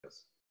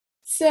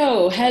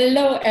So,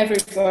 hello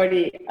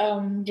everybody.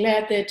 I'm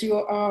glad that you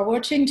are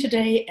watching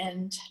today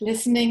and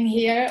listening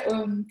here.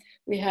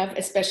 We have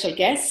a special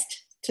guest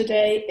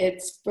today.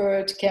 It's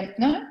Burt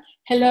Kempner.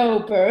 Hello,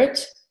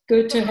 Burt.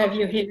 Good to have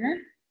you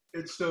here.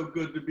 It's so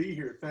good to be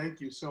here.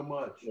 Thank you so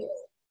much.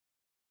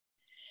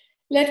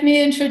 Let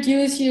me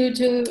introduce you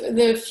to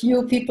the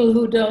few people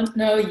who don't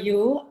know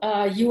you.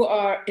 You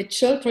are a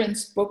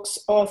children's books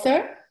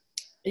author.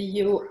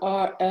 You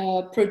are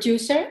a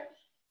producer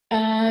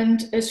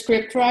and a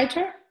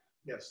scriptwriter.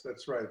 Yes,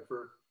 that's right.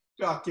 For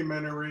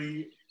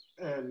documentary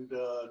and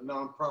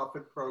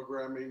nonprofit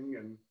programming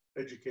and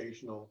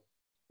educational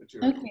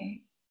material.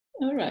 Okay,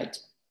 all right,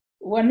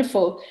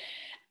 wonderful.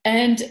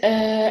 And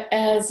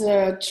as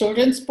a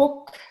children's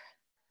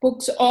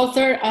books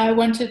author, I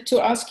wanted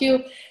to ask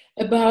you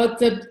about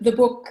the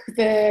book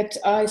that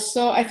I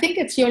saw. I think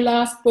it's your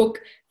last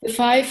book, The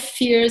Five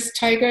Fierce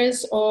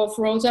Tigers of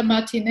Rosa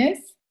Martinez.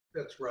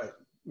 That's right.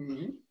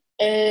 Mm-hmm.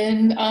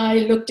 And I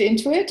looked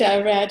into it,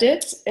 I read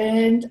it,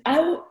 and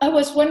I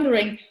was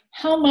wondering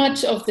how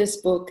much of this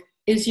book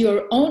is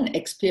your own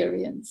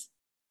experience?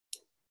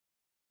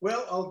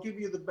 Well, I'll give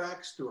you the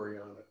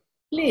backstory on it.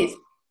 Please.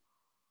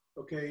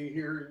 Okay,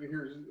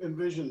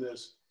 envision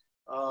this.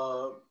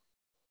 I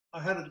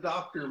had a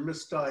doctor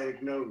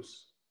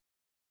misdiagnose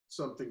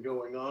something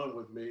going on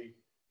with me,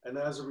 and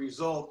as a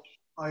result,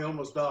 I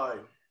almost died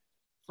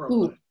from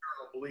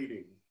internal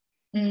bleeding.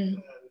 Mm.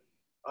 And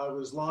I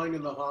was lying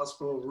in the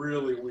hospital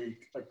really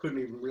weak. I couldn't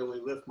even really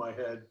lift my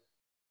head.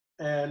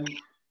 And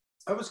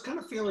I was kind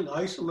of feeling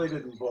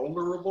isolated and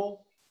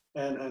vulnerable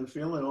and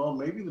feeling, oh,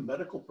 maybe the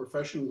medical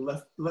profession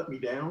let me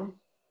down.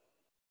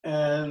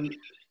 And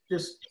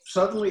just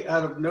suddenly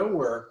out of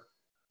nowhere,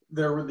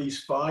 there were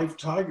these five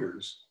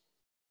tigers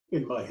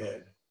in my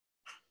head.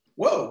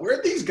 Whoa,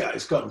 where'd these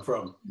guys come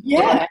from?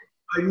 Yeah.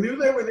 I knew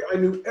they were there. I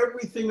knew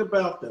everything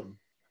about them.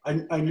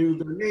 I knew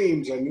their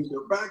names. I knew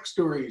their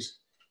backstories.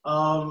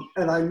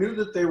 And I knew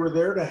that they were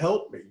there to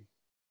help me.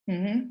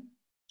 Mm-hmm.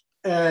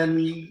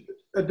 And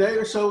a day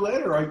or so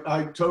later,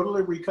 I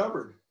totally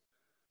recovered.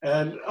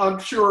 And I'm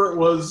sure it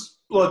was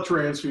blood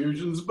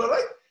transfusions, but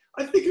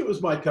I think it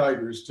was my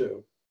tigers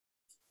too.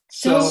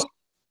 So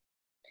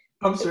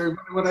I'm sorry,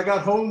 when I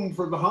got home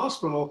from the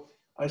hospital,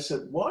 I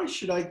said, why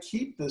should I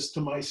keep this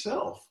to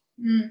myself?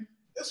 Mm.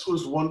 This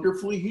was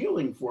wonderfully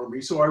healing for me.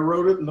 So I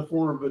wrote it in the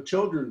form of a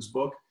children's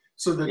book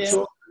so that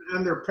children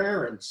and their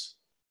parents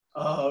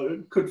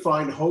could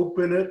find hope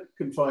in it,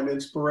 could find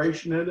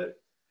inspiration in it.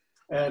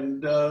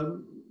 And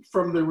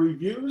from the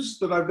reviews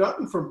that I've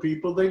gotten from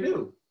people, they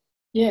do.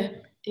 Yeah,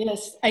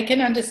 yes, I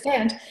can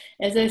understand.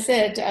 As I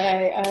said,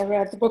 I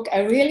read the book. I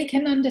really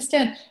can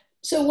understand.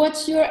 So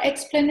what's your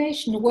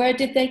explanation? Where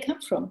did they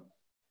come from?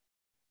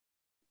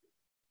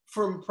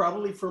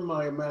 Probably from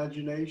my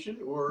imagination,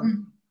 or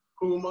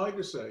who am I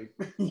to say?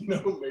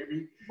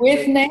 Maybe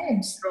with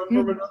names come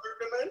from another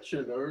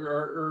dimension,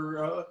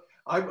 or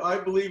I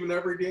believe in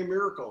everyday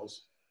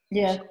miracles.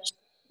 Yeah.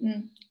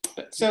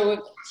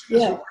 So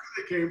where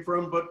they came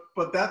from,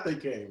 but that they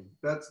came.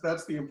 That's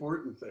the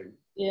important thing.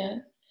 Yeah.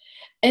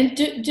 And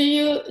do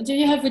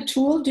you have a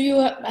tool? Do you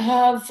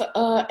have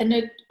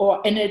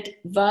an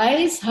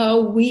advice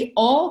how we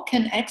all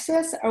can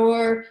access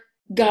our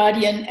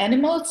guardian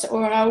animals,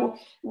 or how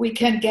we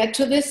can get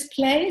to this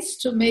place,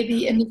 to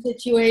maybe in a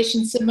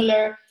situation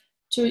similar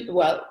to,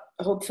 well,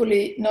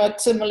 hopefully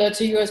not similar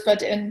to yours,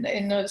 but in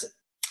a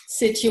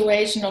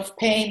situation of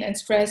pain and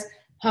stress,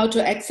 how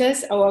to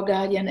access our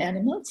guardian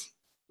animals?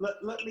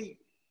 Let me,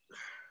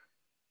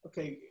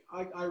 okay,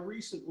 I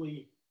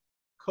recently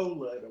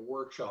co-led a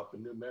workshop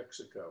in New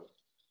Mexico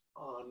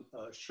on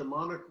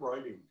shamanic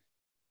writing.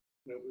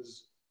 And it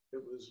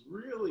was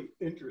really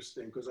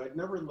interesting because I'd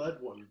never led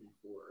one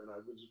before, and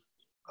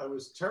I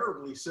was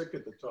terribly sick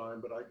at the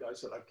time, but I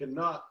said, I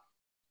cannot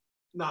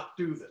not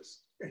do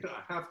this. And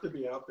I have to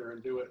be out there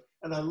and do it.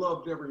 And I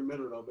loved every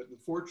minute of it, and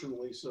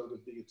fortunately so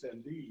did the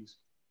attendees.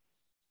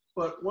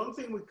 But one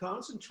thing we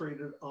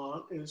concentrated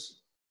on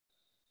is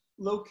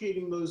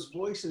locating those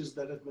voices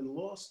that have been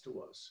lost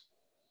to us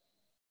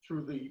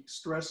through the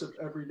stress of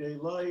everyday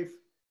life,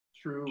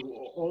 through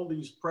all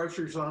these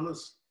pressures on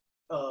us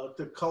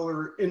to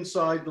color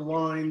inside the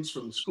lines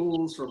from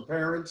schools, from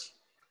parents.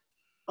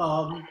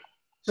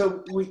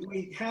 So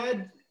we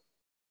had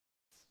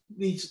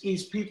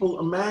these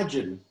people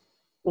imagine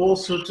all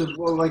sorts of,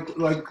 well, like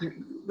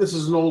this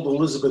is an old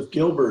Elizabeth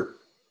Gilbert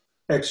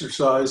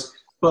exercise,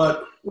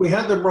 but we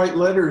had them write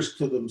letters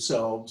to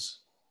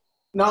themselves,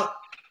 not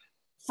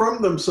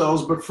from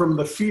themselves, but from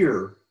the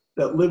fear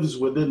that lives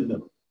within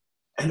them.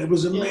 And it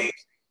was amazing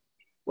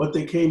what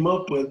they came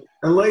up with.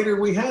 And later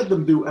we had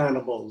them do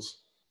animals,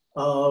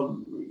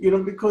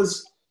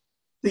 because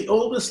the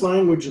oldest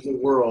language in the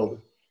world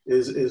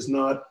is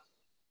not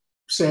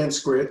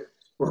Sanskrit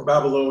or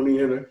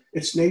Babylonian,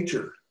 it's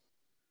nature.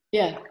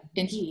 Yeah,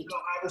 indeed. We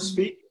know how to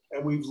speak,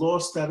 and we've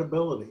lost that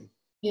ability.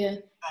 Yeah.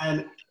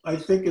 And I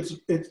think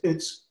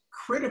it's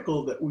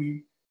critical that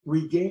we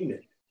regain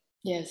it.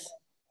 Yes,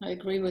 I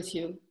agree with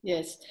you.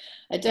 Yes,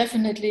 I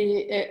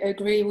definitely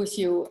agree with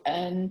you.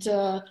 And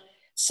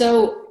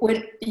So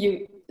when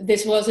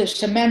this was a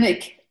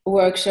shamanic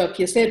workshop,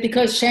 you said,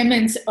 because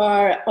shamans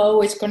are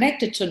always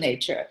connected to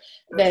nature.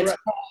 That's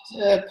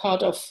right.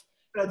 Part of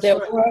That's their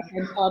right. work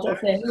and part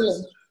of their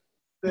healing.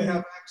 They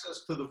have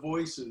access to the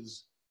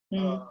voices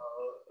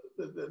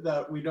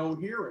that we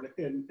don't hear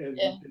in day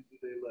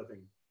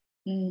living.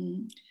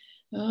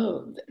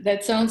 Oh,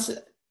 that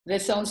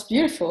sounds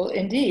beautiful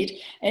indeed.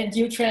 And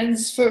you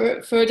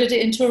transferred it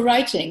into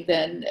writing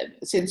then,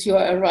 since you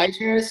are a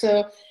writer.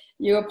 So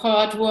your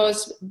part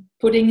was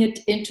putting it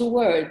into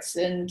words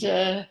and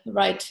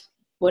write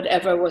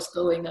whatever was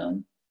going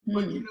on.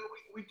 But you know,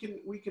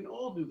 we can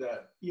all do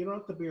that. You don't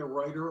have to be a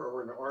writer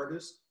or an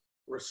artist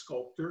or a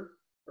sculptor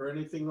or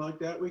anything like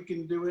that. We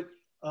can do it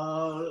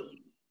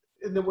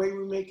in the way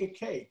we make a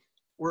cake,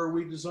 where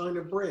we design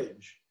a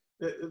bridge.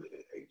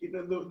 You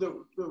know,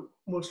 the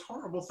most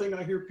horrible thing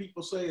I hear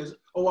people say is,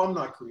 "Oh, I'm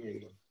not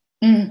creative."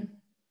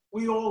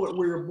 We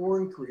are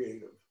born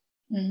creative.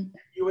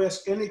 You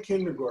ask any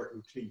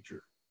kindergarten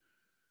teacher,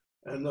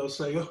 and they'll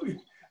say, "Oh,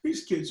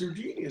 these kids are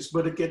genius,"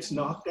 but it gets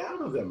knocked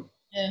out of them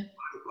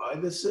by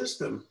the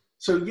system.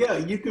 So yeah,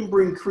 you can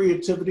bring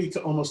creativity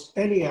to almost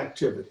any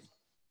activity.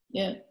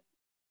 Yeah.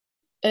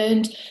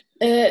 And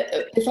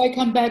if I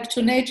come back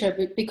to nature,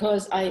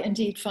 because I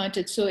indeed find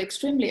it so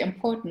extremely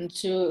important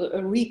to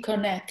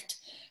reconnect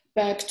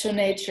back to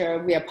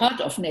nature. We are part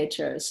of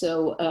nature,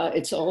 so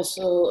it's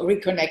also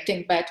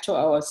reconnecting back to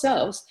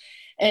ourselves,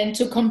 and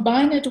to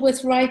combine it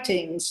with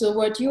writing. So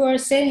what you are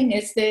saying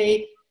is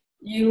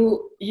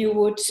you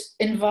would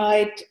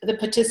invite the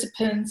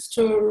participants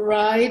to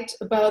write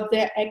about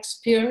their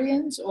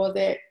experience or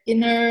their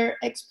inner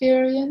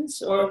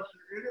experience, or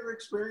their inner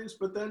experience,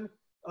 but then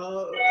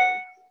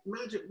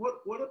imagine what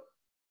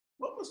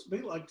must it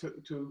be like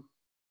to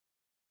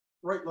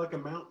write like a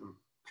mountain.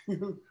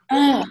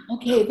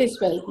 Okay, this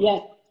way, yeah.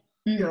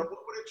 You know,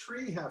 what would a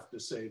tree have to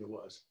say to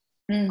us?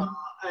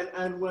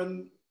 And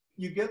when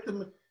you get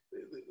them,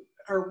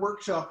 our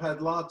workshop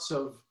had lots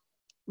of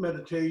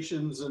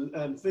meditations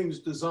and things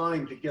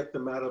designed to get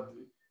them out of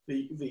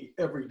the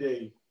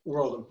everyday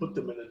world and put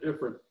them in a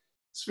different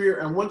sphere.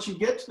 And once you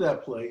get to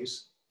that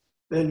place,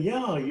 then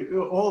yeah,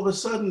 all of a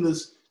sudden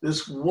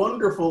this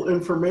wonderful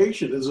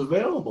information is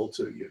available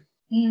to you.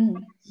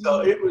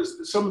 So it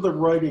was, some of the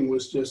writing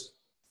was just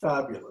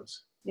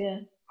fabulous. Yeah.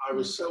 I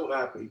was so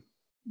happy.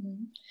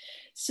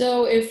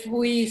 So if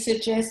we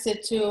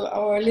suggested to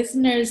our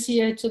listeners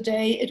here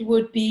today, it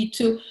would be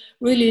to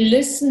really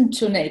listen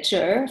to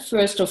nature,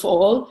 first of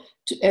all,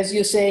 as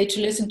you say,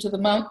 to listen to the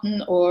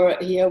mountain, or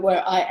here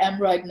where I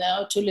am right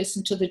now, to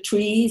listen to the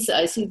trees.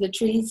 I see the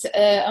trees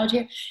out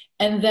here.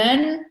 And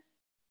then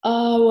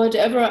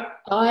whatever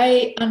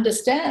I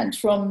understand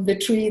from the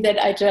tree that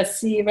I just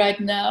see right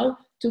now,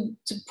 to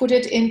put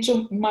it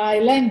into my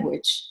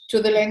language,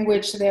 to the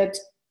language that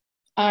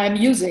I'm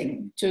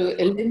using, to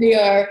a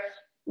linear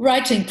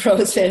writing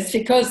process,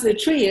 because the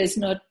tree is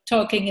not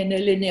talking in a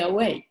linear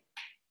way.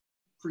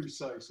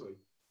 Precisely.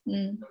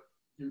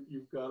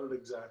 You've got it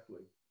exactly.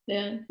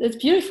 Yeah, that's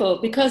beautiful,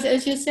 because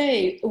as you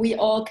say, we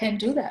all can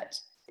do that.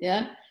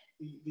 Yeah.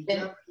 The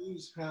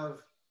Japanese have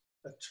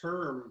a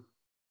term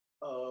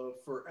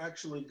for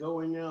actually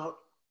going out,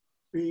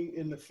 being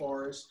in the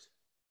forest,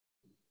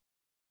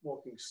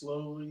 walking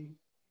slowly,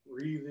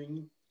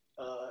 breathing,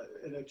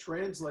 and it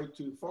translates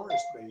to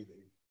forest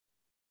bathing.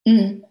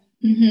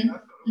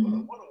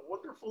 What a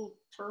wonderful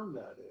term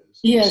that is.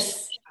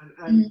 Yes.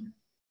 And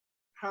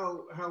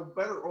how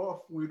better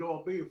off we'd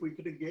all be if we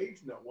could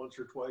engage in that once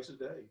or twice a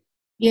day.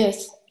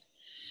 Yes.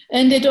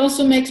 And it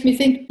also makes me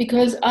think,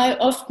 because I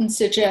often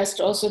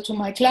suggest also to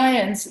my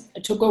clients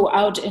to go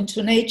out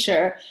into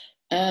nature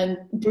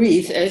and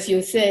breathe, as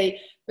you say,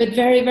 but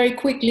very, very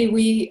quickly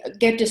we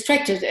get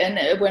distracted.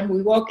 And when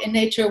we walk in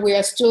nature, we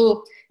are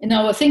still in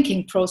our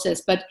thinking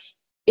process. But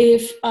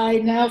if I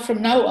now,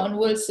 from now on,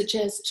 will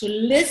suggest to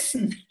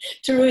listen,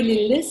 to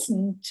really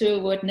listen to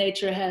what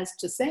nature has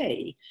to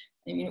say,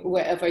 I mean,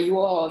 wherever you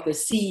are, the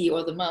sea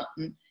or the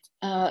mountain,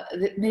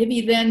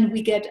 maybe then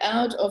we get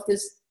out of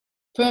this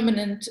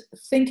permanent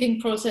thinking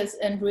process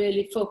and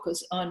really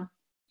focus on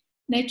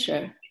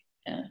nature.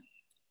 Yeah.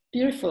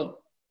 Beautiful.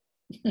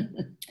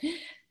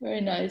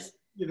 Very nice.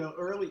 You know,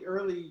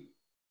 early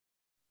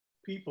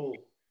people,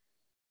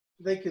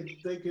 the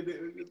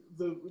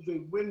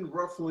wind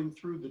ruffling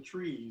through the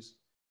trees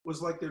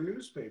was like their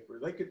newspaper.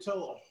 They could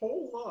tell a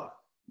whole lot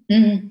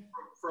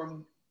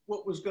from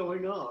what was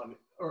going on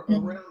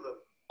around them,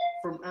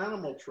 from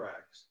animal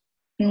tracks.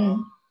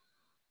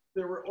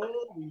 There were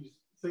all these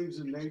things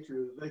in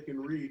nature that they can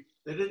read.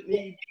 They didn't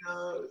need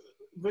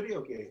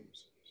video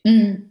games.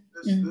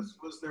 This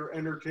was their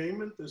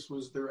entertainment. This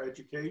was their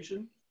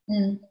education.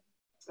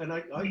 And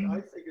I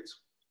think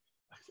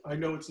I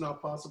know it's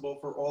not possible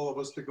for all of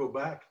us to go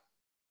back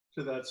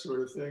to that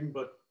sort of thing,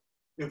 but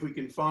if we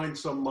can find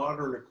some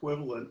modern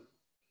equivalent,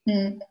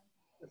 I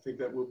think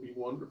that would be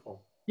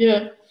wonderful.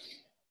 Yeah.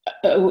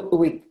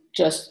 We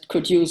just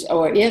could use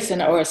our ears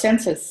and our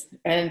senses,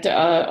 and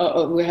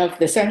we have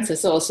the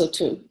senses also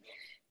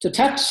to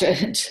touch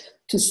and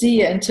to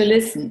see and to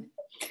listen.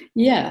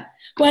 Yeah.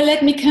 Well,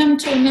 let me come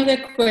to another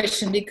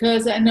question,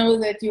 because I know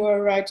that you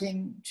are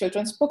writing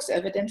children's books.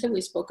 Evidently,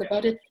 we spoke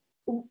about it.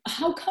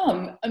 How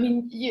come? I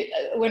mean,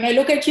 when I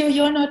look at you,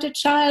 you're not a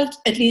child,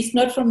 at least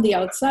not from the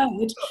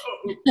outside.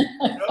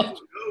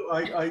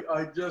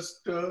 I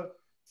just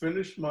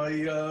finished my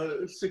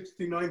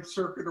 69th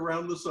circuit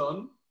around the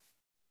sun.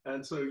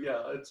 And so,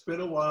 yeah, it's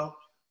been a while.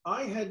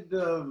 I had,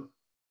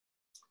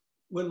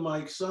 when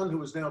my son,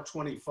 who is now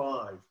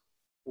 25,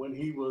 when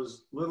he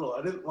was little,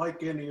 I didn't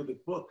like any of the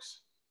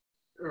books,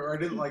 or I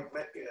didn't like,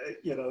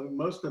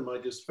 most of them I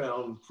just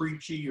found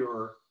preachy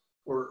or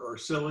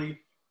silly.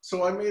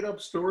 So I made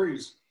up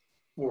stories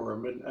for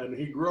him, and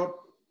he grew up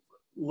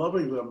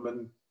loving them.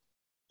 And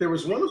there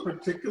was one in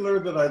particular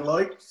that I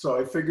liked, so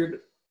I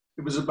figured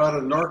it was about a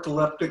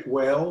narcoleptic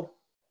whale,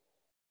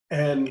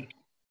 and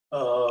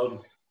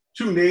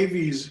two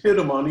navies hit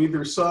him on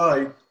either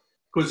side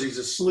because he's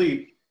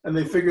asleep, and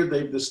they figured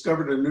they've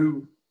discovered a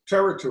new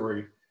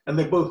territory, and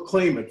they both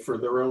claim it for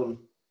their own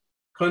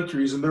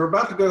countries, and they're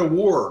about to go to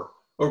war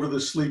over the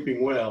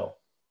sleeping whale.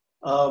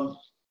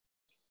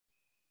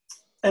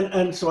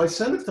 And so I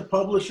sent it to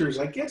publishers,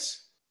 I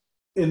guess,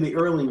 in the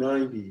early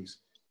 90s,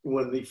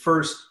 when the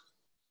first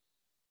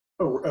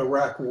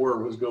Iraq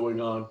war was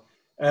going on.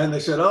 And they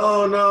said,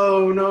 oh,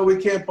 no, we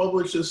can't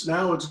publish this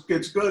now. It's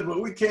good,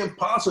 but we can't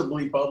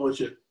possibly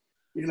publish it.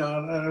 And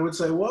I would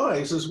say, why?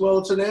 He says, well,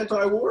 it's an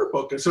anti-war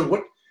book. I said,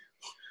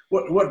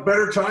 what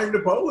better time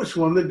to publish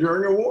one than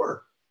during a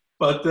war?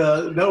 But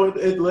no,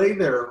 it lay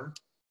there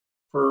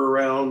for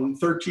around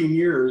 13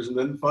 years. And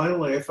then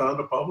finally I found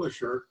a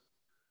publisher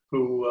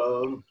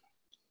who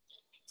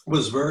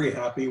was very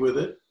happy with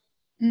it.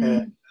 Mm-hmm.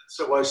 And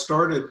so I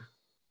started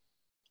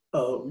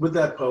with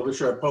that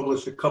publisher. I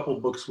published a couple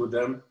books with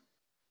them.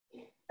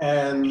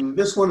 And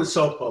this one is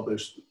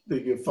self-published,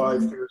 the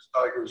Five Fierce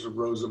Tigers of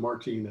Rosa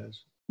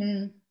Martinez.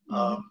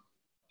 Mm-hmm.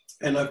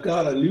 And I've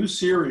got a new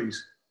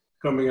series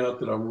coming out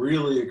that I'm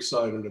really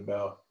excited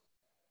about.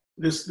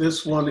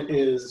 This one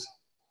is,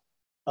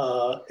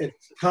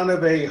 it's kind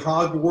of a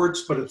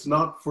Hogwarts, but it's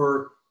not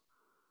for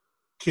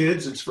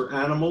kids, it's for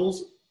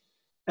animals.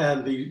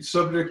 And the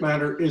subject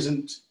matter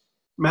isn't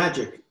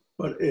magic,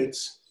 but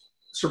it's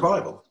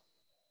survival.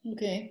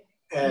 Okay.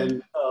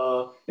 And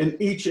in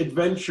each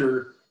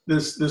adventure,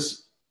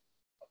 this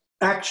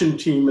action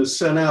team is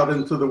sent out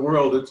into the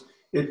world.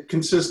 It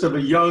consists of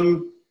a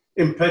young,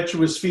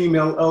 impetuous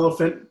female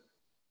elephant,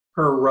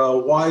 her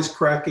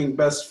wisecracking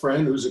best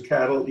friend, who's a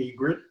cattle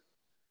egret,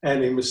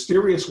 and a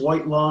mysterious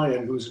white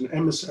lion, who's an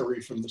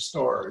emissary from the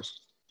stars.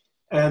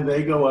 And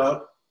they go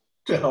out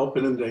to help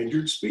an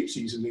endangered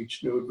species in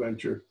each new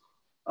adventure.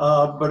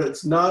 But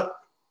it's not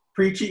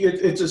preachy.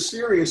 It's a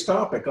serious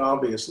topic,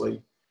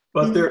 obviously,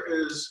 but there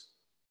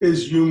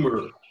is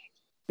humor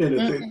in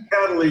it. The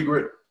cattle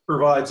egret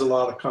provides a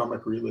lot of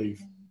comic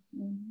relief.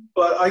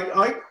 But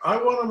I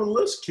want them to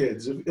enlist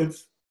kids.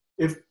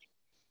 If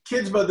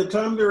kids, by the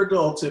time they're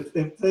adults,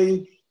 if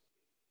they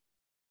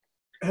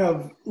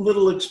have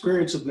little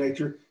experience of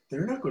nature,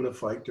 they're not going to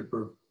fight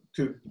to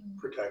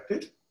protect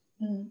it.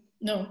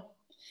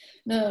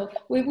 No,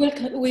 we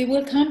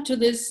will come to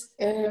this.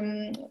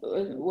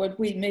 What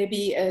we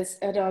maybe as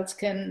adults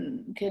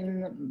can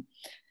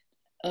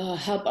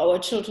help our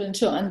children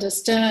to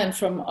understand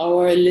from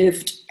our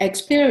lived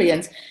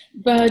experience.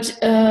 But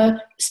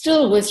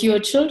still, with your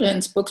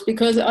children's books,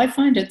 because I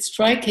find it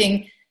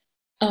striking.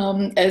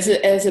 As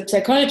a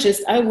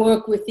psychologist, I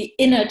work with the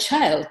inner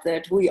child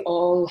that we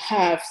all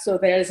have. So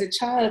there's a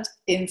child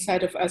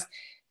inside of us.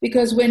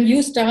 Because when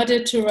you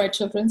started to write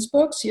children's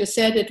books, you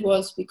said it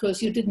was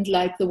because you didn't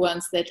like the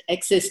ones that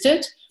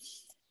existed.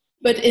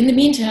 But in the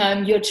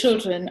meantime, your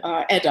children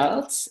are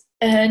adults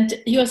and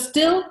you're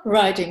still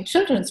writing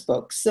children's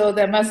books. So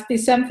there must be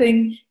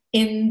something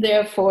in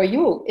there for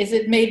you. Is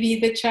it maybe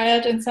the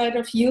child inside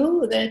of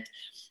you that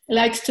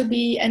likes to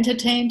be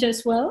entertained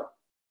as well?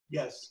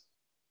 Yes.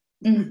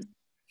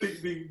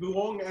 The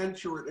long and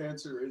short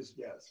answer is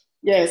yes.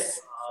 Yes.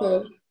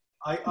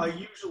 I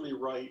usually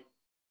write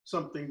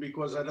something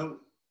because I don't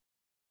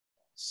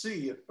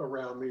see it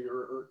around me,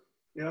 or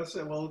I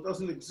say, well, it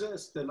doesn't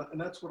exist, and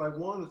that's what I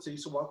want to see,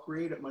 so I'll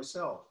create it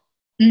myself.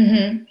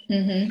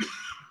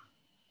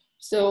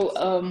 So,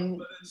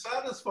 but it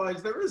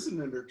satisfies. There is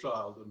an inner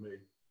child in me.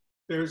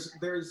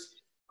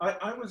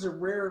 I was a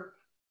rare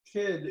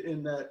kid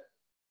in that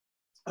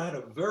I had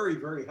a very,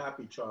 very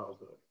happy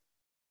childhood.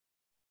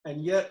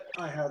 And yet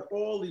I had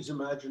all these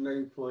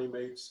imaginary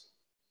playmates.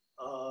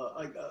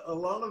 A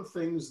lot of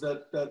things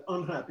that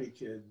unhappy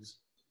kids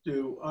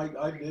do,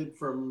 I did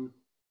from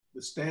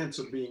the stance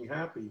of being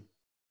happy.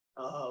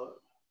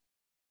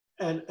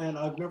 And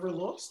I've never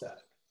lost that.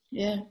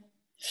 Yeah.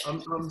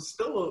 I'm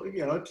still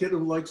a kid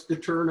who likes to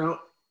turn out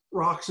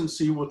rocks and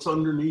see what's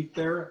underneath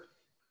there.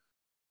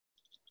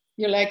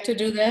 You like to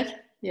do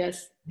that?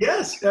 Yes.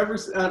 Yes,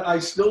 I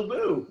still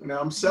do.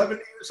 Now I'm 70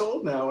 years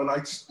old now, and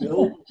I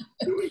still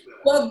doing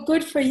that. Well,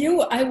 good for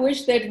you. I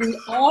wish that we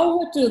all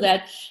would do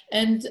that.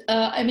 And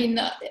I mean,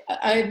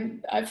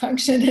 I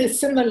function in a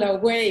similar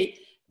way.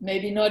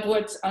 maybe not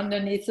what's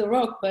underneath the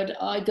rock,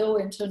 but I go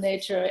into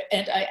nature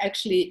and I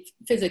actually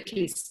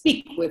physically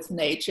speak with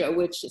nature,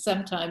 which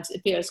sometimes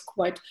appears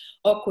quite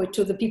awkward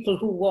to the people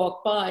who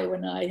walk by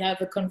when I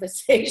have a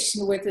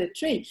conversation with a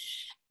tree.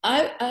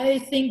 I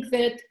think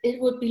that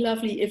it would be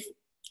lovely if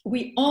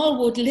we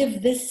all would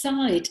live this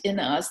side in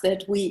us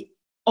that we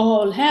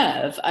all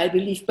have, I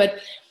believe, but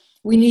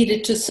we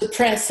needed to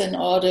suppress in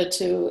order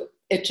to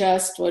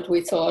adjust what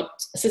we thought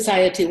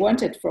society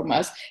wanted from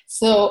us.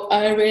 So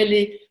I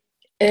really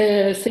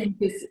think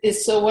this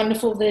is so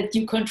wonderful that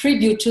you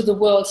contribute to the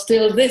world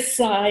still this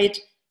side,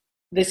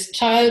 this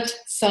child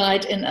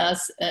side in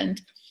us, and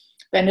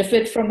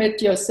benefit from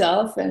it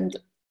yourself and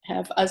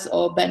have us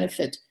all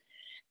benefit.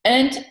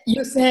 And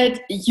you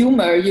said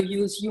humor, you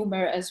use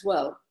humor as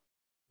well.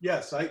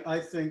 Yes, I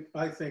think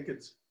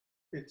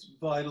it's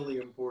vitally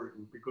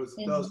important because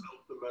it does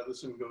help the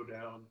medicine go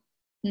down.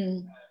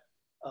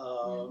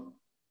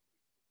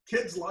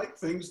 Kids like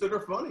things that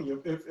are funny.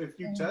 If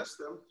you test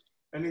them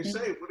and they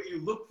say, what do you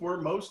look for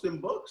most in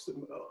books?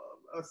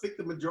 I think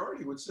the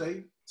majority would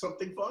say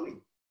something funny.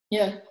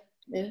 Yeah.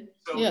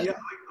 So yeah,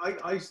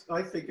 I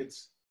think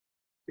it's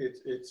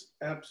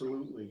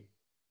absolutely,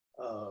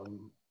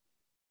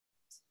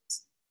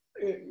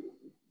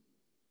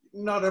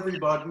 not every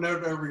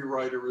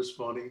writer is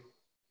funny.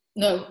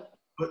 No.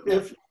 But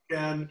if you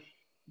can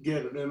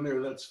get it in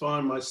there, that's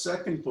fine. My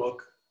second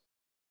book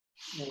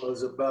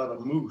was about a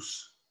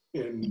moose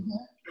in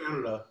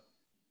Canada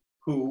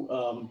who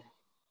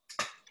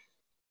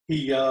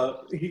he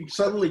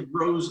suddenly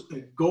grows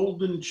a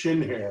golden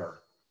chin hair.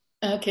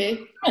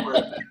 Okay.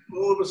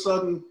 All of a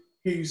sudden,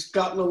 he's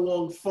gotten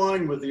along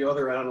fine with the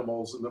other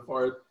animals in the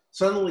forest.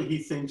 Suddenly, he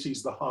thinks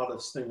he's the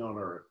hottest thing on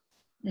earth.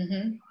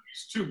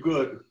 He's too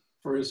good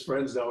for his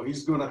friends now.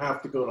 He's going to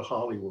have to go to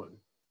Hollywood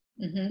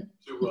to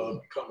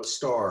become a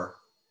star.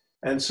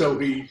 And so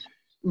he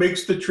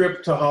makes the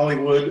trip to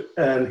Hollywood,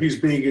 and he's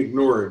being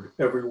ignored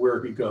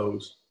everywhere he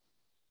goes.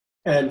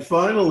 And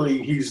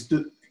finally, he's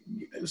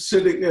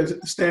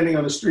standing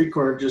on a street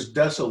corner, just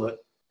desolate.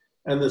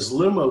 And this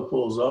limo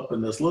pulls up,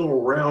 and this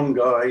little round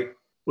guy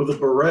with a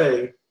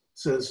beret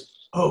says,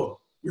 "Oh,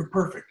 you're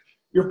perfect.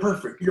 You're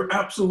perfect. You're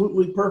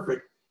absolutely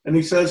perfect." And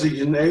he says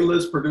he's an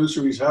A-list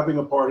producer. He's having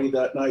a party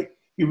that night.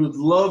 He would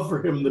love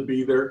for him to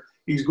be there.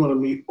 He's going to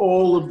meet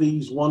all of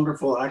these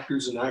wonderful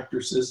actors and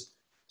actresses.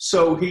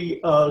 So he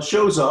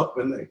shows up,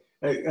 and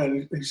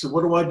he said,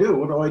 "What do I do?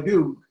 What do I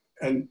do?"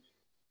 And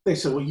they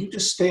said, "Well, you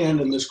just stand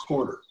in this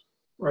corner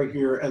right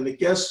here." And the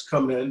guests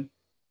come in,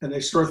 and they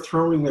start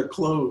throwing their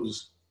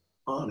clothes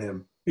on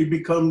him. He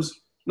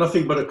becomes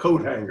nothing but a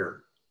coat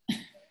hanger.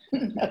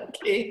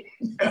 Okay.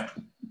 Yeah.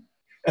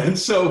 And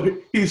so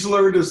he's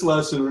learned his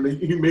lesson,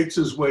 and he makes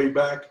his way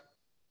back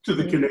to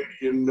the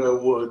Canadian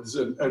woods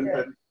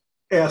and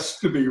asks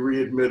to be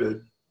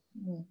readmitted.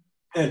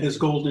 And his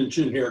golden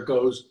chin hair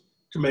goes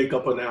to make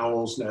up an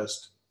owl's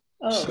nest.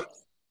 Oh. So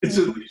it's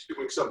at least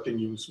doing something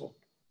useful.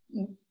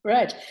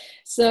 Right.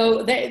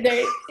 So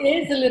there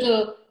is a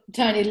little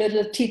tiny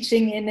little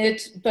teaching in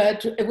it,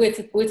 but with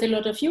a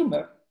lot of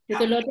humor. With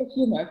a lot of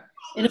humor,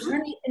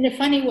 in a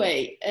funny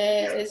way,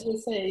 as you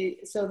say,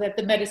 so that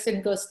the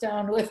medicine goes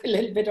down with a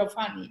little bit of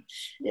honey.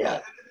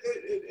 Yeah,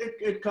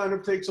 it kind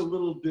of takes a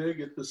little dig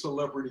at the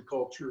celebrity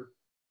culture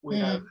we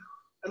have,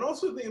 and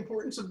also the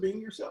importance of being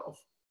yourself.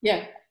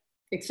 Yeah,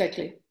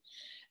 exactly.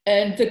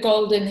 And the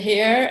golden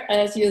hair,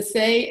 as you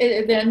say,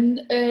 it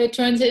then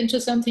turns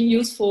into something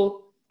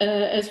useful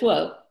as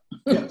well.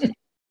 Yes.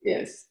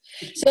 Yes.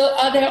 So,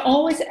 are there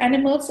always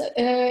animals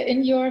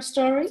in your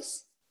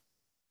stories?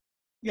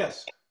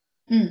 Yes,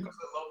 because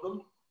I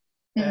love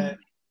them,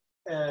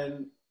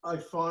 and I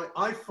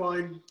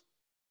find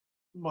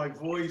my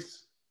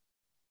voice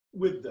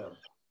with them.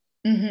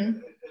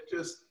 And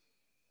just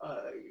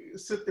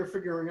sit there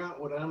figuring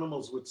out what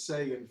animals would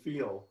say and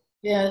feel.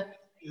 Yeah,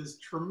 is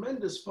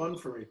tremendous fun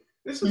for me.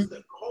 This is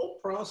the whole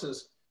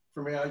process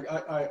for me.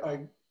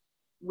 I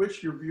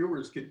wish your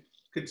viewers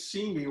could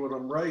see me when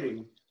I'm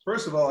writing.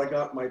 First of all, I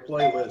got my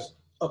playlist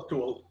up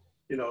to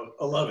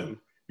 11.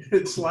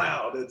 It's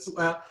loud,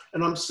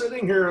 and I'm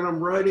sitting here and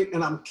I'm writing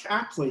and I'm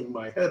cackling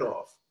my head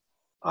off.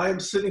 I am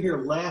sitting here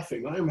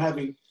laughing. I am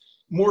having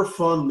more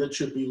fun than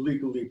should be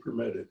legally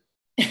permitted.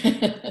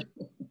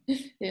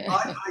 Yeah.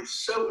 I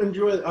so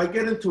enjoy it. I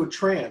get into a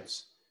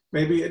trance.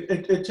 Maybe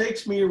it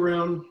takes me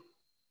around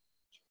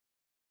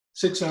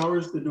 6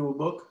 hours to do a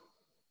book.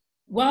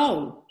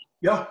 Wow.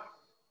 Yeah.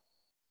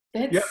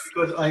 Yeah,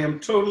 because I am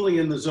totally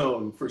in the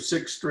zone for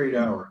 6 straight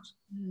hours.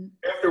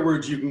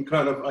 Afterwards, you can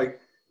kind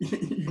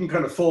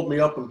of fold me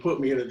up and put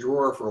me in a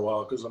drawer for a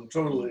while because I'm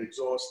totally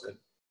exhausted.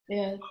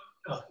 Yeah,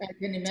 I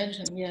can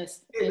imagine.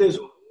 Yes, it is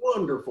a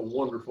wonderful,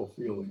 wonderful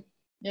feeling.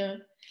 Yeah.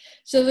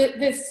 So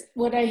this,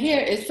 what I hear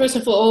is, first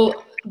of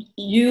all,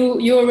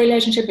 your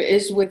relationship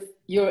is with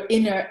your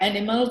inner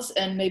animals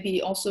and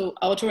maybe also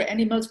outer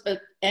animals,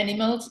 but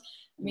animals.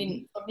 I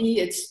mean, for me,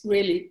 it's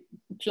really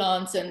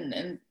plants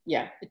and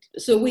yeah.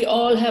 So we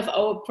all have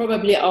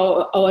probably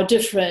our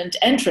different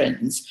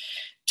entrance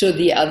to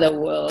the other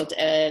world,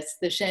 as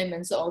the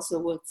shamans also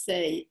would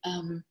say.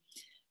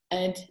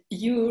 And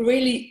you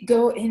really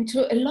go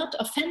into a lot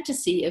of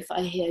fantasy, if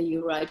I hear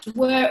you right,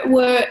 and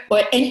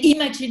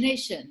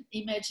imagination.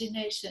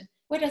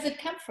 Where does it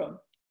come from,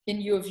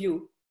 in your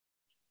view?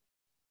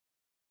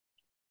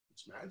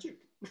 It's magic.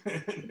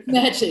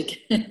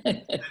 Magic.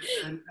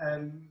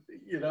 and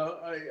you know,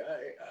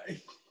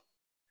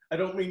 I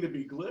don't mean to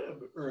be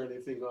glib or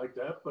anything like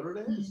that, but it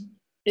is.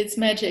 It's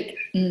magic.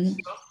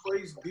 Stuff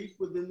plays deep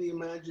within the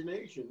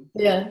imagination.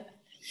 Yeah.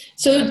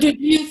 So do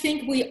you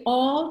think we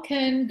all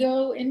can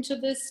go into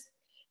this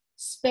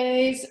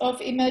space of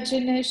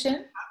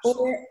imagination?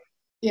 Absolutely.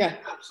 Yeah.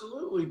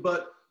 Absolutely.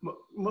 But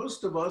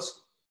most of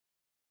us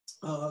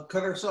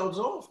cut ourselves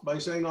off by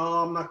saying,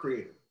 oh, I'm not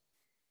creative.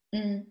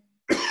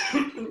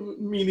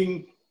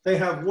 Meaning they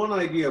have one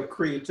idea of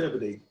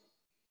creativity,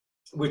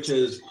 which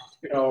is,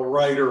 you know, a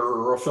writer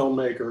or a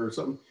filmmaker or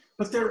something.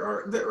 But there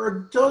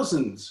are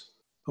dozens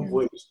of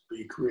ways to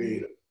be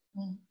creative.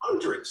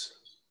 Hundreds.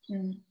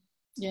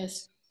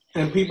 Yes.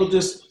 And people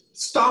just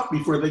stop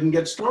before they can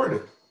get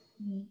started.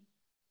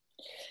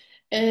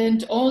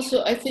 And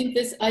also, I think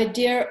this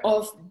idea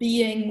of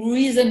being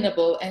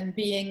reasonable and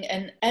being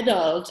an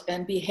adult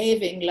and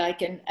behaving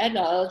like an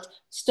adult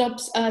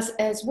stops us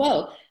as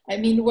well. I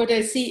mean, what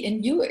I see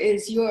in you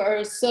is you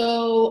are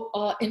so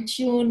in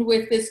tune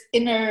with this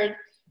inner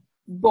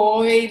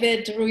boy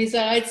that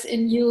resides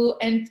in you,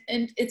 and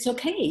it's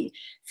okay.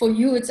 For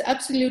you, it's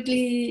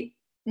absolutely,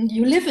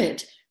 you live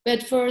it.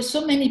 But for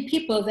so many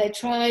people, they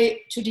try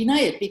to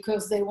deny it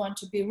because they want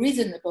to be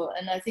reasonable.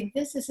 And I think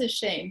this is a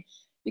shame,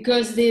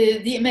 because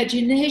the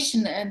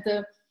imagination and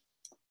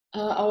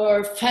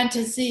our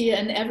fantasy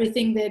and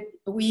everything that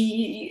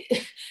we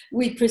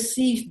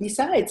perceive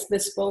besides the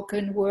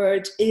spoken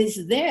word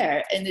is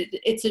there. And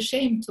it's a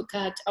shame to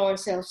cut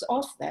ourselves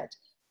off that.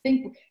 I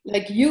think,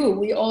 like you,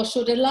 we all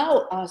should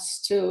allow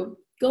us to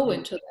go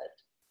into that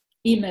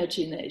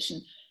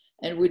imagination.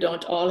 And we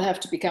don't all have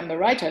to become a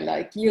writer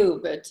like you,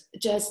 but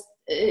just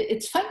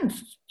it's fun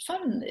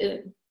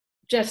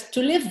just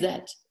to live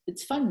that.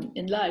 It's fun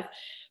in life.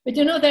 But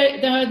you know,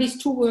 there are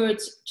these two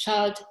words,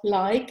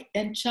 childlike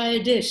and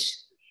childish.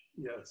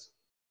 Yes.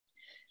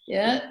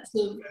 Yeah,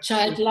 so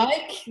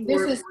childlike,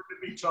 this is... to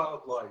be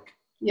childlike.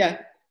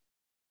 Yeah,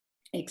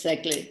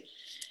 exactly.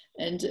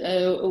 And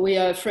we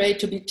are afraid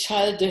to be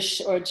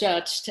childish or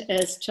judged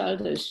as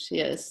childish,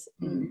 yes.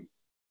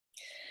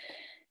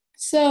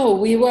 So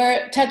we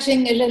were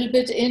touching a little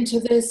bit into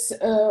this,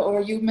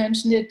 or you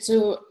mentioned it,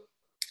 to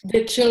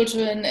the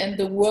children and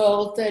the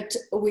world that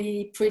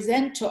we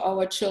present to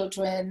our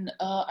children.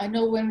 I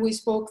know when we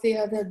spoke the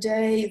other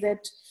day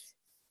that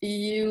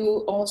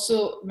you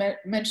also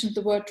mentioned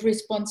the word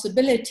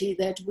responsibility,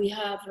 that we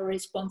have a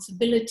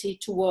responsibility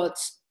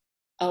towards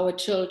our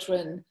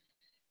children.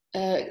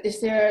 Is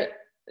there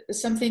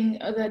something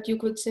that you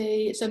could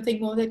say, something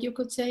more that you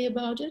could say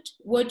about it?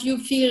 What do you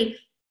feel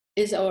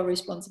is our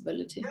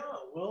responsibility? Yeah,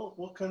 well,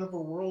 what kind of a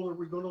world are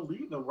we going to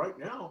leave them right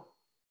now?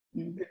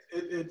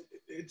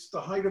 It's the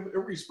height of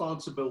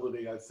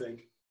irresponsibility, I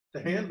think,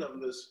 to hand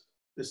them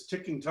this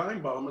ticking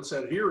time bomb and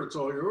said, here, it's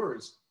all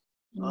yours.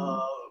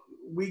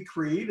 We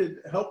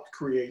helped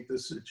create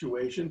this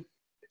situation.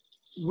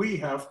 We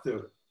have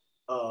to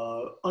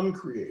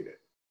uncreate it.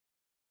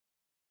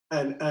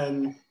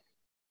 And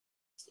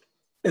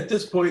at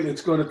this point,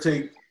 it's going to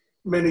take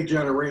many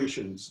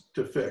generations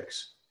to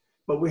fix,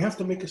 but we have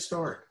to make a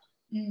start.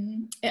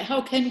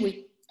 How can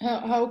we?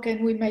 How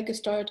can we make a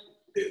start?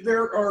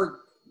 There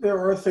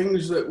are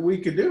things that we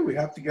could do. We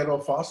have to get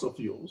off fossil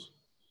fuels,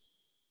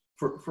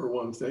 for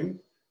one thing.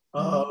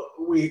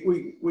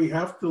 We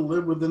have to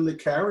live within the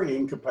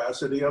carrying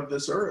capacity of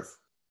this earth.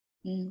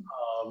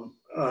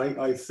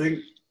 I think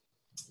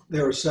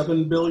there are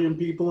 7 billion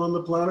people on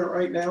the planet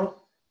right now.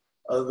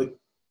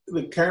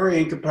 The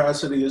carrying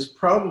capacity is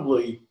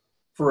probably,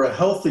 for a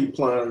healthy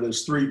planet,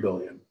 is 3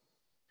 billion.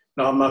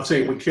 Now, I'm not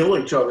saying we kill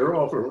each other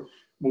off, or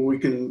we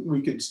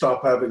can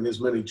stop having as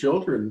many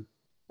children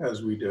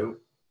as we do.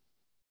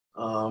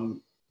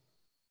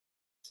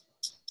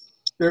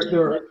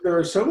 There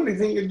are so many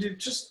things.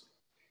 Just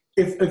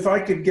if I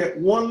could get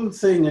one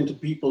thing into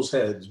people's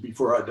heads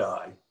before I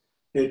die,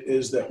 it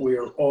is that we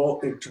are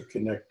all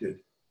interconnected.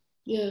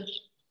 Yes.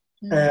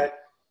 And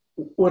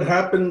what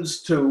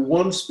happens to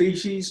one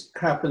species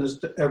happens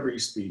to every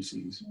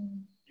species.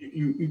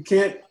 You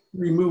can't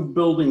remove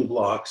building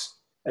blocks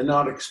and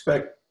not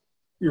expect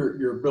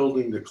your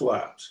building to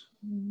collapse.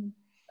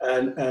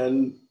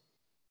 And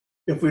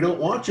if we don't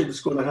watch it, it's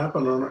going to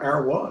happen on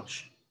our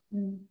watch.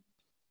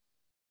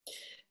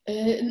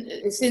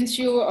 Since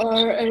you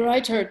are a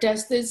writer,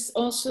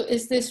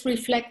 is this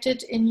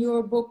reflected in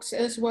your books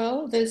as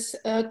well, this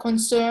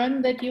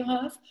concern that you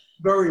have?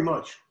 Very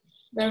much.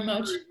 Very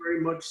much. Very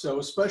much so,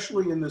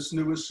 especially in this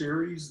newest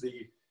series,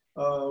 the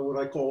what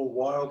I call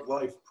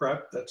Wildlife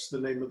Prep. That's the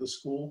name of the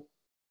school.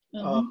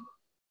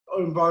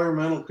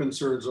 Environmental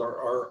concerns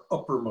are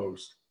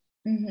uppermost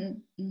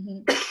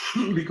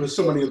because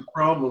so many of the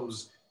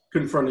problems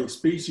confronting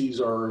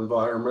species are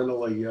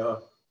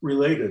environmentally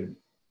related.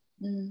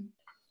 Mm.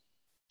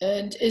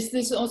 And is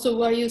this also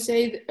why you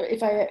say,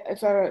 if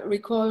I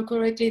recall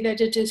correctly, that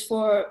it is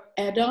for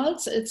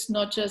adults? It's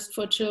not just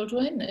for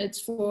children. It's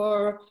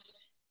for,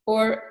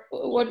 or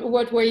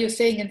what were you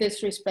saying in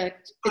this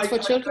respect? It's for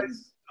children.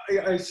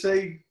 I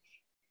say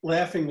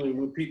laughingly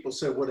when people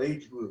say what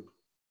age group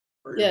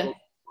are you looking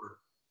for?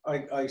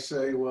 I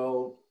say,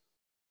 well,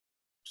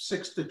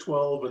 6 to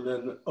 12 and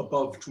then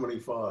above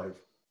 25.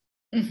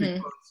 Mm-hmm.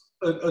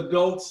 Because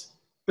adults,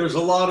 there's a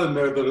lot in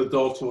there that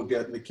adults will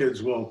get and the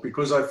kids won't,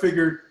 because I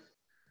figured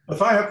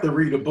if I have to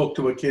read a book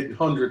to a kid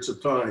hundreds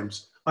of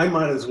times, I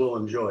might as well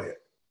enjoy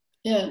it.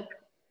 Yeah.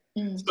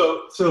 Mm.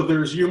 So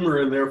there's humor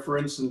in there. For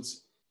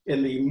instance,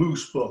 in the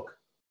Moose book,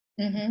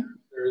 Mm-hmm.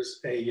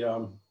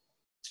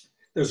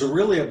 there's a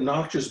really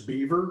obnoxious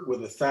beaver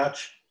with a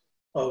thatch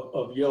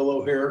of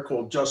yellow hair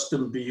called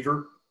Justin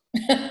Beaver.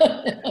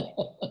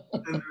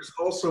 And there's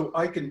also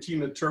Ike and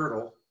Tina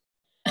Turtle.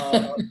 You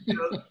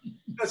know,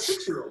 a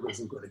 6-year-old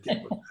isn't going to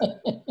get with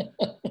that.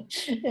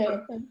 Yeah,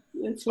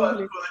 that's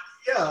but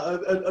yeah,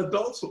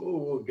 adults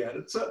will get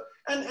it. So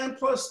and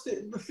plus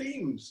the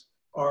themes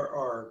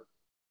are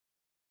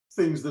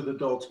things that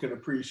adults can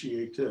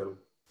appreciate too.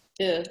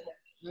 Yeah.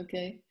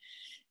 Okay.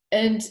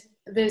 And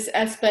this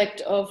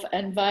aspect of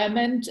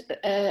environment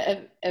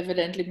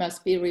evidently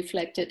must be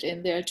reflected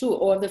in there too,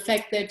 or the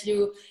fact that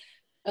you,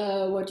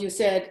 what you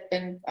said,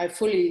 and I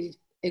fully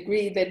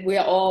agree that we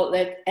are all,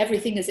 that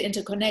everything is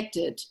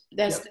interconnected.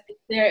 Is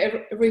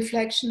there a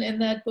reflection in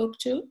that book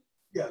too?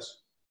 Yes.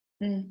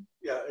 Mm.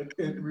 Yeah,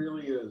 it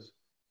really is.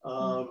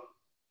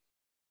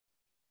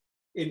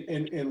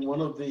 In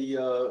one of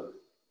the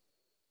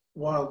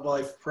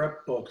wildlife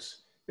prep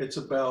books, it's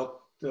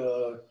about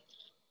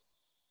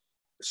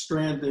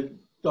stranded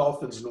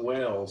dolphins and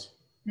whales.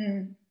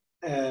 Mm.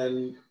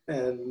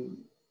 And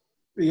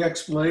the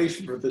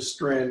explanation for this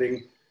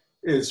stranding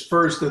is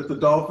first that the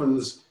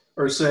dolphins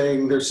are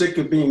saying they're sick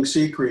of being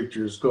sea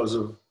creatures because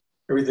of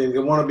everything. They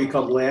want to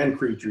become land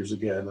creatures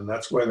again, and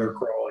that's why they're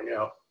crawling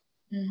out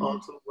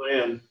onto the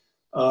land.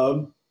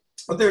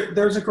 But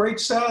there's a great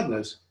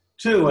sadness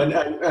too,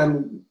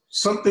 and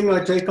something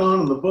I take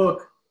on in the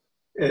book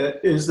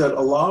is that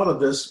a lot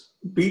of this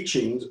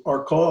beachings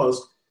are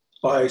caused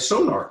by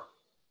sonar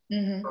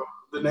from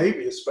the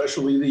Navy,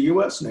 especially the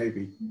U.S.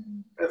 Navy.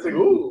 I think,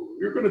 oh,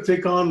 you're going to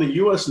take on the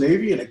U.S.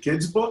 Navy in a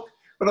kid's book?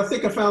 But I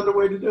think I found a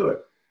way to do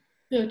it.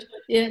 Good,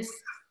 yes.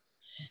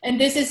 And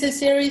this is a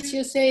series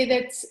you say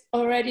that's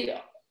already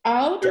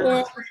out? There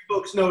are 3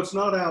 books. No, it's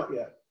not out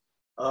yet.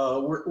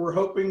 We're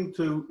hoping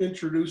to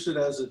introduce it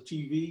as a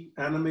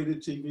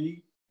animated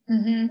TV,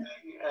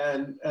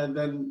 and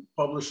then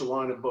publish a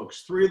line of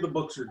books. 3 of the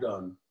books are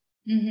done.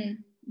 And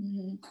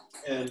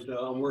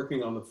I'm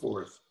working on the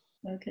 4th.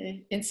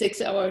 Okay, in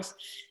 6 hours.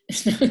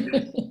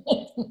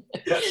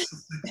 Yes.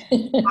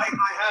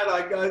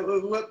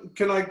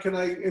 Can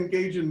I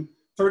engage in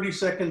 30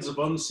 seconds of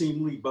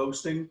unseemly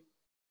boasting?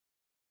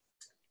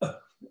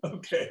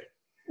 Okay.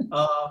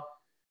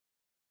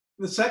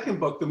 The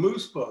second book, the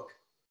Moose book,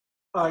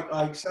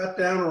 I sat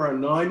down around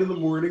 9 in the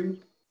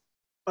morning.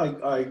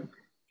 I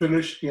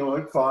finished,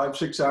 like 5,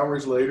 6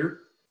 hours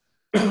later.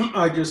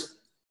 I just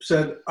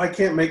said, I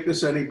can't make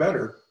this any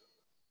better.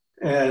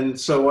 And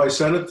so I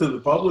sent it to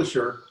the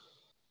publisher,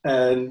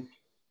 and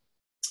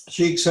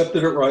she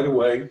accepted it right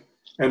away.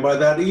 And by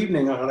that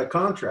evening, I had a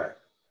contract.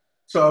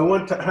 So I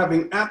went to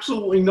having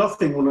absolutely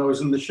nothing when I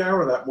was in the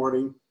shower that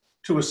morning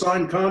to a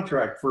signed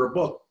contract for a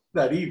book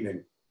that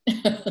evening.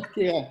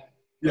 Yeah.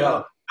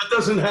 Yeah. That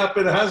doesn't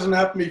happen. It hasn't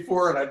happened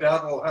before, and I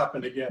doubt it'll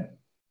happen again.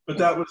 But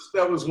that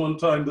was one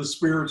time the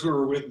spirits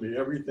were with me.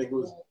 Everything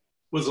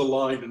was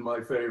aligned in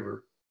my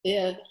favor.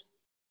 Yeah.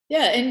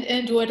 Yeah,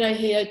 and what I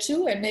hear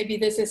too, and maybe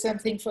this is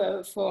something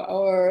for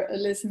our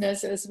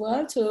listeners as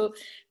well, to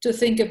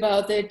think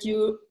about, that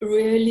you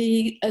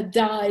really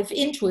dive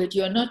into it.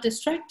 You're not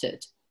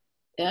distracted.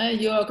 Yeah,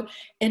 you're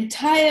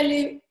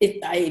entirely,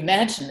 I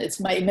imagine, it's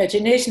my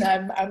imagination,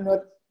 I'm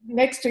not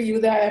next to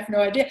you there, I have no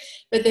idea,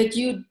 but that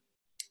you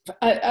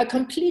are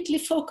completely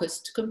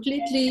focused,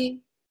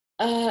 completely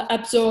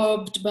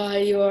absorbed by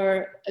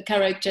your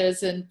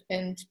characters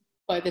and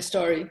by the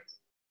story.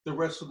 The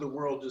rest of the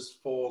world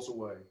just falls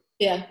away.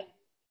 Yeah.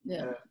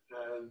 And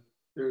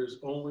there's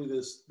only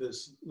this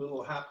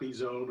little happy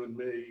zone in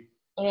me.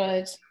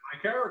 Right. My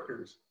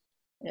characters.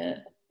 Yeah.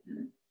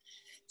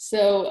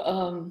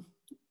 So,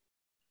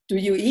 do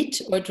you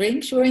eat or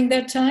drink during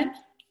that time?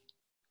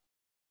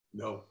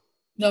 No.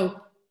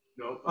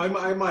 I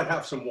might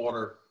have some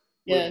water.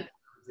 Yeah.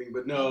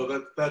 But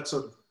no, that's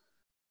of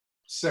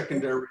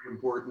secondary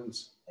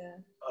importance. Yeah.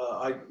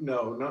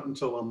 No, not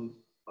until I'm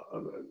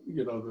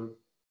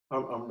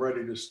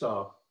ready to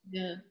stop.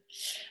 Yeah,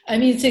 I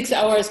mean, 6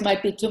 hours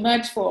might be too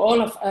much for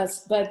all of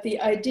us, but the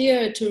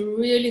idea to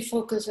really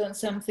focus on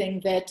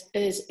something that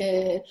is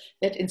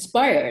that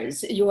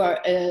inspires, you are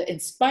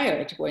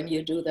inspired when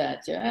you do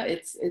that. Yeah,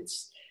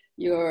 it's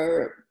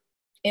your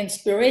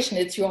inspiration,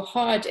 it's your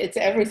heart, it's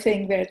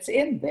everything that's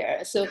in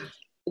there. So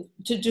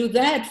to do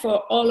that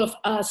for all of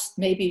us,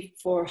 maybe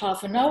for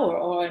half an hour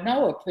or an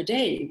hour per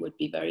day, would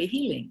be very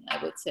healing,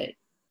 I would say.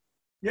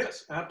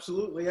 Yes,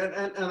 absolutely.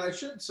 And I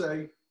should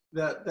say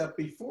that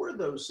before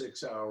those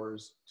 6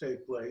 hours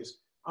take place,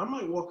 I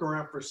might walk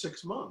around for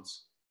 6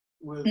 months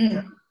with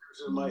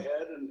characters in my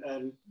head,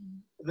 and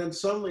then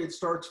suddenly it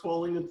starts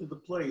falling into the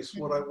place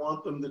what I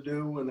want them to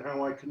do and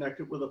how I connect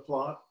it with a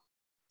plot.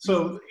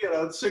 So,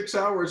 6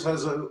 hours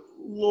has a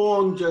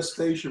long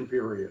gestation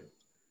period.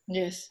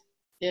 Yes,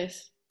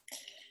 yes,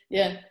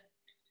 yeah.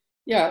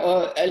 Yeah,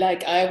 or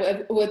like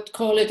I would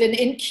call it an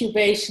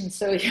incubation.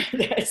 So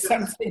there's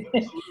something.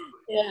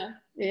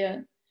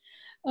 Yeah.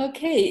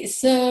 Okay,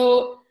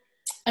 so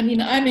I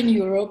mean, I'm in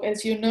Europe,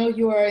 as you know.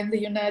 You are in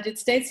the United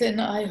States, and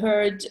I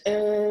heard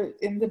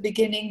in the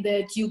beginning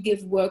that you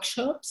give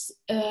workshops.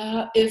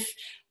 If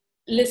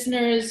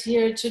listeners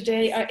here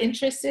today are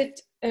interested,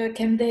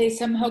 can they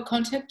somehow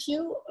contact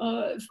you?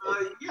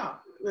 Yeah,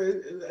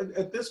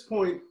 at this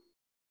point,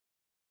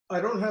 I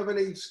don't have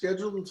any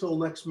scheduled until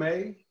next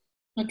May.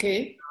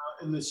 Okay.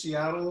 In the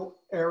Seattle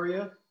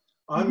area.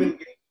 I'm in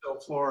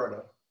Gainesville,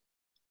 Florida.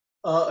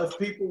 If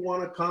people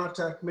want to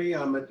contact me,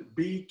 I'm at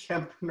B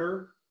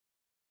Kempner,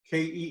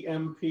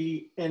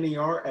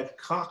 Kempner at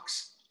cox.net.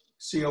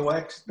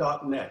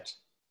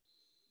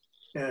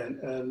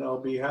 And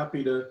I'll be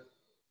happy to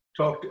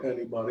talk to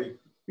anybody,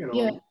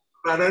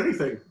 about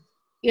anything.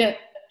 Yeah.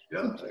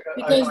 Yeah.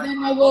 Because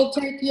then I will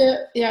take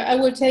I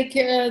will take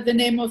the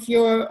name of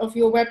your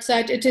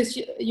website. It is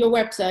your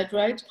website,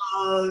 right?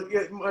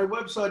 Yeah, my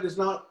website is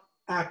not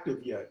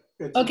active yet.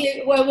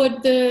 Okay, well,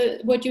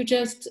 what you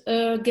just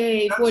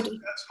gave,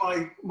 that's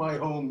my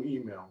home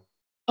email.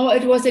 Oh,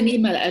 it was an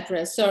email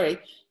address. Sorry.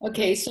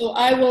 Okay, so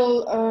I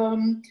will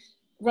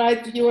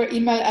write your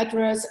email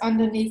address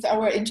underneath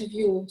our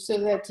interview so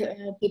that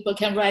people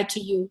can write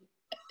to you.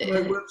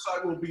 My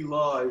website will be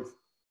live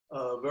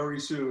very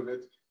soon.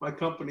 My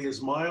company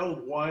is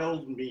Mild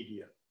Wild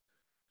Media.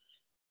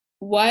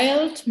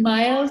 Mild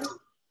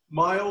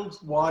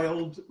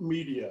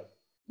Media.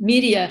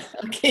 Media.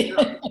 Okay.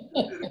 Yeah.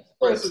 It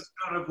expresses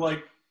kind of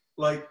like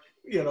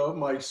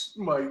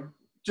my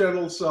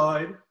gentle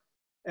side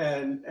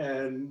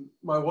and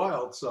my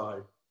wild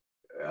side.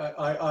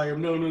 I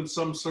am known in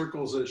some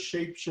circles as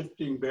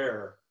shape-shifting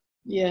bear.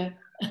 Yeah.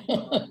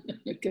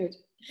 Good.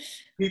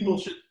 People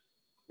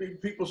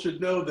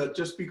should know that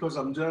just because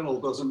I'm gentle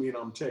doesn't mean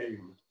I'm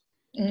tame.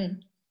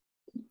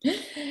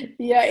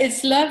 Yeah,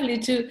 it's lovely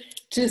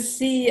to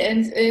see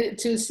and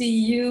to see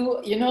you,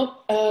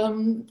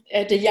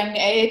 at a young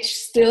age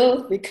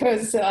still,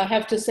 because I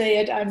have to say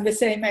it, I'm the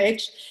same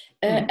age,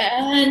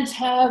 and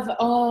have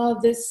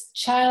this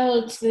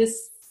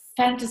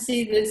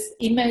fantasy, this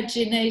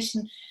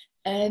imagination,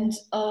 and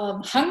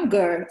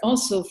hunger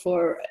also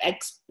for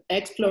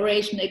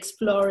exploration,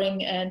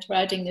 exploring, and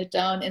writing it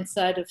down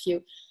inside of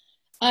you.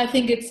 I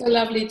think it's so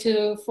lovely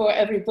for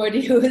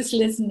everybody who is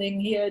listening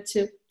here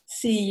to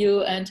see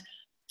you and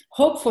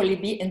hopefully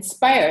be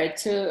inspired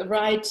to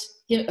write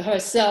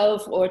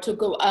herself or to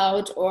go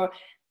out or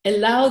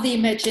allow the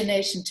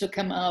imagination to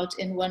come out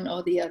in one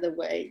or the other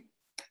way.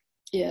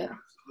 Yeah.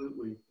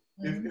 Absolutely.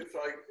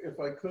 If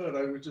I could,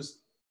 I would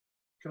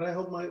could I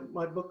hold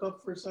my book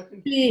up for a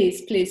second?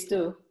 Please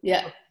do.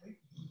 Yeah. Okay.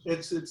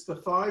 It's The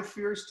 5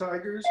 Fierce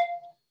Tigers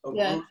of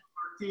Rosa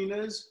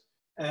Martinez,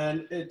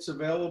 and it's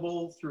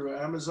available through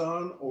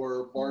Amazon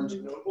or Barnes &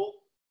 Noble.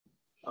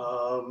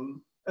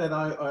 And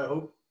I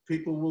hope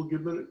people will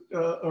give it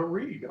a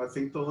read. I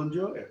think they'll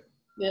enjoy it.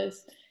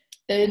 Yes.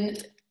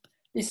 And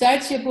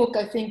besides your book,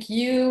 I think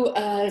you,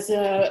 as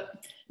a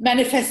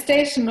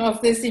manifestation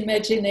of this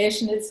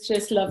imagination, it's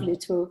just lovely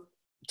to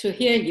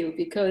hear you,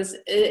 because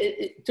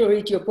to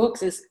read your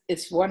books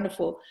is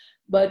wonderful,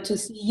 but to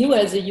see you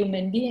as a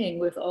human being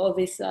with all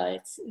these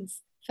sides is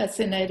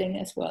fascinating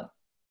as well.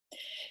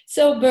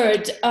 So,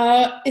 Burt,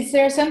 is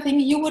there something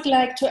you would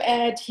like to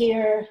add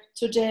here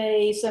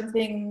today,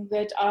 something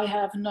that I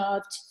have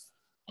not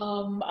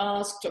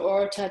asked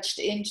or touched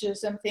into,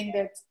 something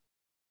that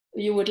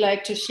you would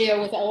like to share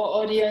with our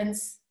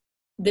audience?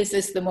 This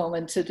is the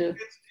moment to do.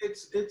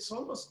 It's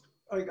almost,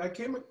 I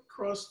came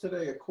across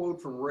today a quote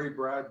from Ray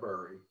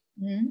Bradbury,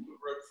 who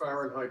wrote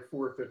Fahrenheit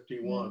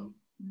 451.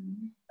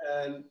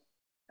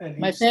 And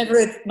my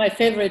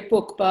favorite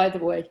book, by the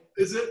way.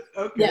 Is it?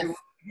 Okay. Yes, well,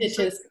 it is.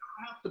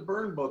 You don't have to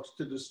burn books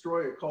to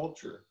destroy a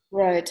culture.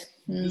 Right.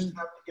 You just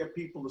have to get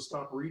people to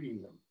stop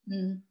reading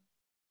them.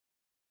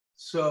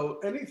 So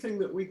anything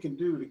that we can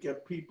do to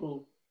get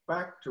people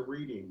back to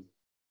reading,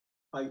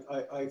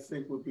 I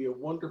think would be a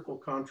wonderful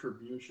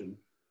contribution,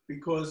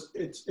 because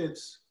it's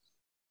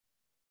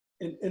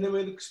an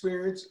intimate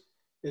experience,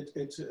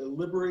 it's a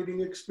liberating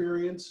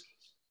experience,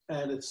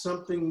 and it's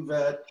something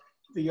that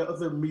the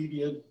other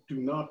media do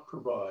not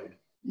provide.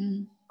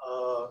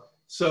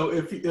 So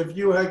if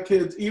you had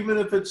kids, even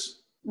if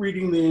it's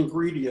reading the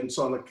ingredients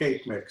on a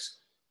cake mix,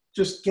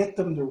 just get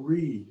them to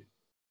read,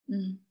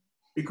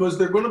 because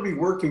they're going to be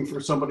working for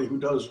somebody who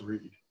does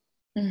read.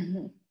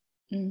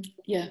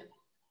 Yeah.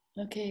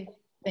 Okay.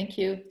 Thank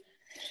you.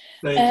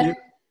 Thank you.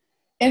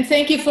 And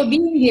thank you for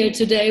being here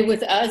today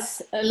with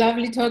us.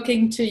 Lovely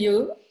talking to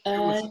you. It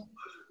was a pleasure,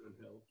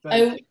 Gunhild.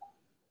 Thank you.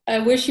 I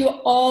wish you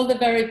all the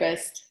very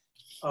best.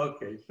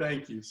 Okay,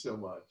 thank you so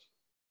much.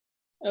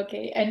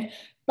 Okay, and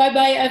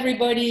bye-bye,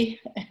 everybody.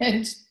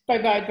 And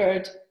bye-bye,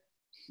 Burt.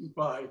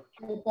 Bye.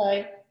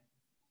 Bye.